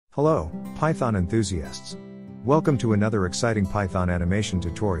Hello, Python enthusiasts. Welcome to another exciting Python animation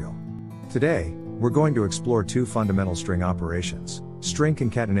tutorial. Today, we're going to explore two fundamental string operations, string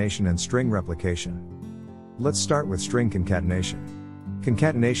concatenation and string replication. Let's start with string concatenation.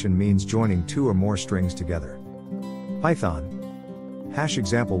 Concatenation means joining two or more strings together. Python.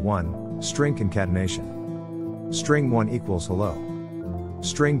 #example1, string concatenation. String 1 equals hello.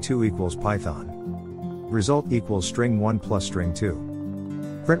 String 2 equals Python. Result equals string 1 plus string 2.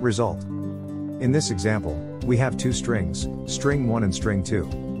 Print result. In this example, we have two strings, string 1 and string 2.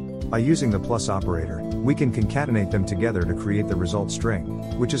 By using the plus operator, we can concatenate them together to create the result string,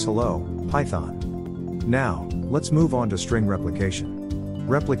 which is hello, Python. Now, let's move on to string replication.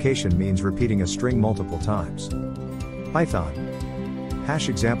 Replication means repeating a string multiple times. Python.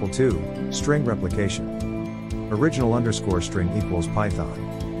 #example2, string replication. Original underscore string equals Python.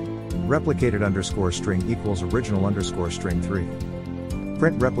 Replicated underscore string equals original underscore string 3.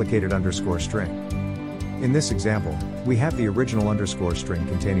 Print replicated underscore string. In this example, we have the original underscore string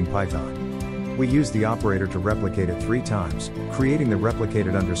containing Python. We use the operator to replicate it 3 times, creating the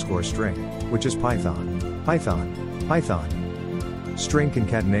replicated underscore string, which is Python. Python. Python. String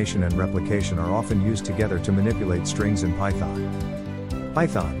concatenation and replication are often used together to manipulate strings in Python.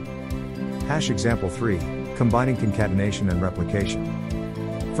 Python. #example3, combining concatenation and replication.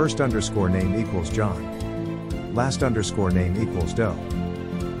 First underscore name equals John. Last underscore name equals Doe.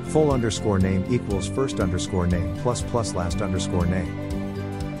 Full underscore name equals first underscore name plus last underscore name.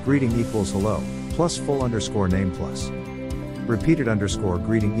 Greeting equals hello, plus full underscore name plus. Repeated underscore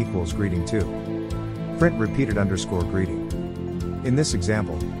greeting equals greeting 2. Print repeated underscore greeting. In this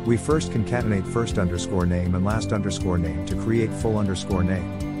example, we first concatenate first underscore name and last underscore name to create full underscore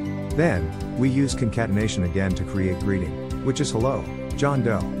name. Then, we use concatenation again to create greeting, which is hello, John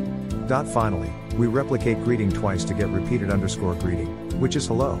Doe. Finally, we replicate greeting twice to get repeated underscore greeting, which is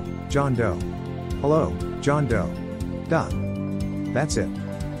hello, John Doe. Hello, John Doe. That's it.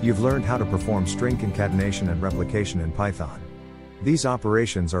 You've learned how to perform string concatenation and replication in Python. These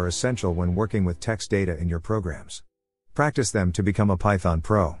operations are essential when working with text data in your programs. Practice them to become a Python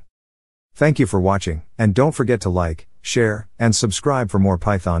pro. Thank you for watching, and don't forget to like, share, and subscribe for more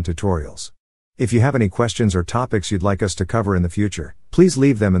Python tutorials. If you have any questions or topics you'd like us to cover in the future, please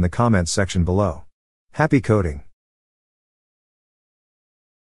leave them in the comments section below. Happy coding!